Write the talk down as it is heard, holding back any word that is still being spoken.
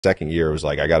second year, it was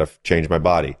like, I got to change my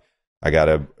body. I got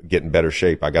to get in better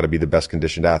shape. I got to be the best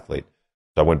conditioned athlete.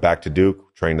 So I went back to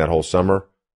Duke, trained that whole summer.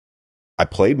 I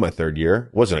played my third year.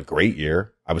 It wasn't a great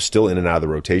year. I was still in and out of the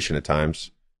rotation at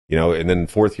times, you know, and then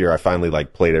fourth year, I finally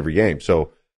like played every game.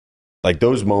 So like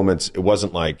those moments, it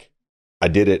wasn't like I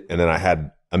did it and then I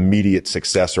had immediate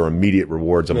success or immediate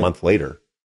rewards a month later.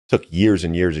 It took years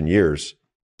and years and years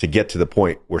to get to the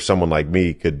point where someone like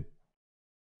me could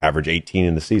average 18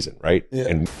 in the season, right? Yeah.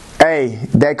 And hey,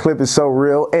 that clip is so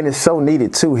real and it's so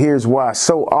needed too. Here's why.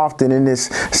 So often in this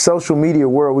social media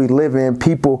world we live in,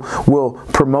 people will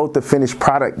promote the finished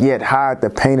product yet hide the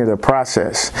pain of the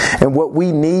process. And what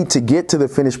we need to get to the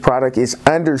finished product is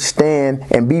understand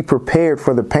and be prepared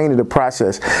for the pain of the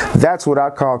process. That's what I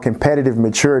call competitive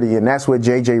maturity, and that's what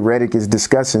JJ Redick is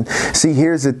discussing. See,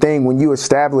 here's the thing. When you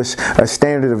establish a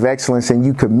standard of excellence and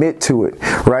you commit to it,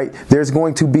 right, there's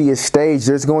going to be a stage,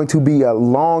 there's going to be a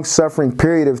long-suffering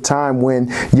period of time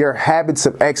when your habits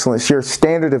of excellence, your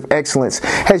standard of excellence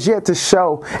has yet to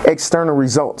show external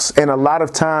results. And a lot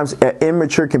of times an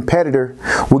immature competitor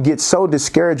will get so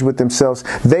discouraged with themselves,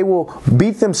 they will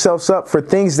beat themselves up for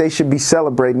things they should be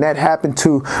celebrating. That happened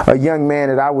to a young man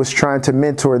that I was trying to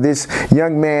mentor. This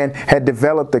young man had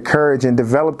developed the courage and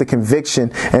developed the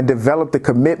conviction and developed the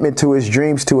commitment to his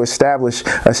dreams to establish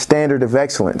a standard of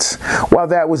excellence. While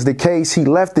that was the case, he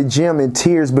left the gym in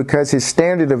tears because his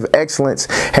standard of excellence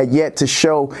had yet to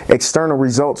show external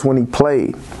results when he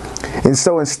played. And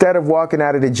so instead of walking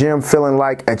out of the gym feeling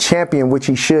like a champion, which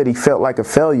he should, he felt like a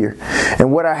failure.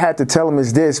 And what I had to tell him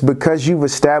is this: because you've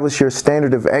established your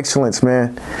standard of excellence,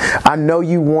 man, I know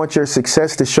you want your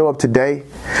success to show up today.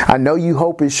 I know you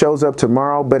hope it shows up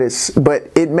tomorrow, but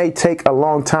it may take a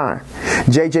long time.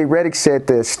 JJ Redick said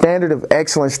the standard of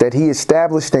excellence that he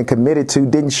established and committed to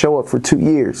didn't show up for 2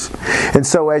 years. And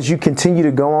so as you continue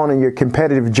to go on in your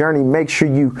competitive journey, make sure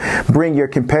you bring your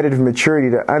competitive maturity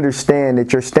to understand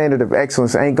that your standard of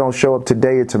excellence ain't going to show up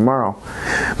today or tomorrow.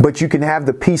 But you can have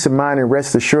the peace of mind and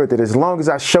rest assured that as long as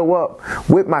I show up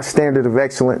with my standard of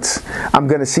excellence, I'm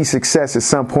going to see success at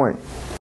some point.